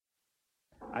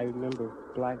I remember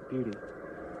Black Beauty.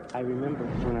 I remember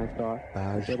when I thought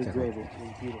Page Betty 48. Grable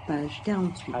was beautiful. Page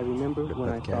 48. I remember Le when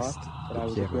I thought podcast that de I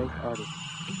was a Pierre great Houy. artist.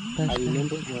 I Page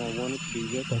remember 48. when I wanted to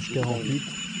be rich Page and famous,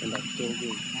 48. and I still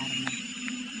do.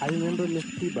 I remember Miss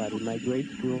Peabody, my grade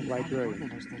school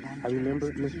librarian. I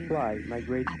remember Miss Fly, my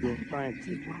grade school science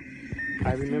teacher.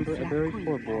 I remember a very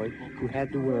poor boy who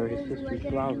had to wear his sister's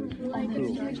blouses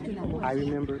to school. I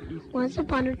remember Easter. Once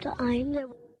upon a time, there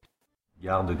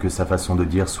Garde que sa façon de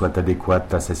dire soit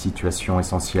adéquate à sa situation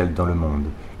essentielle dans le monde.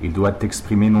 Il doit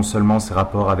exprimer non seulement ses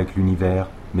rapports avec l'univers,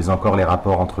 mais encore les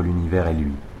rapports entre l'univers et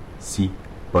lui. Si,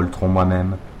 poltron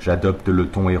moi-même, j'adopte le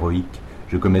ton héroïque,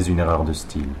 je commets une erreur de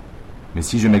style. Mais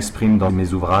si je m'exprime dans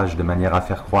mes ouvrages de manière à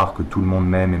faire croire que tout le monde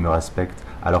m'aime et me respecte,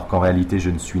 alors qu'en réalité je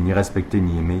ne suis ni respecté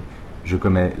ni aimé, je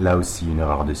commets là aussi une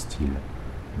erreur de style.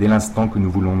 Dès l'instant que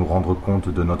nous voulons nous rendre compte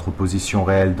de notre position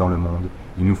réelle dans le monde,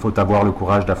 il nous faut avoir le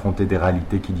courage d'affronter des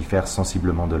réalités qui diffèrent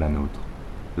sensiblement de la nôtre.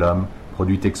 L'homme,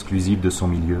 produit exclusif de son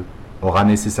milieu, aura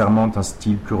nécessairement un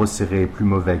style plus resserré et plus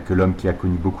mauvais que l'homme qui a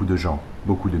connu beaucoup de gens,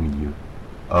 beaucoup de milieux.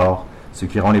 Or, ce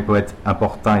qui rend les poètes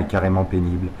importuns et carrément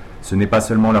pénibles, ce n'est pas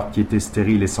seulement leur piété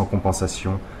stérile et sans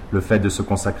compensation, le fait de se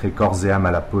consacrer corps et âme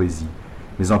à la poésie,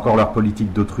 mais encore leur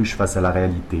politique d'autruche face à la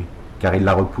réalité, car ils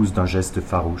la repoussent d'un geste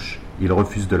farouche, ils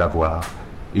refusent de la voir,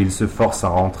 et ils se forcent à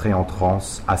rentrer en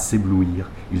transe, à s'éblouir,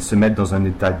 ils se mettent dans un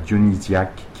état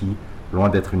dionysiaque qui, loin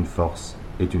d'être une force,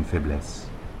 est une faiblesse.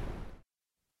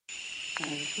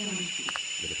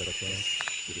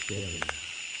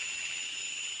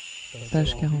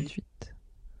 Page 48.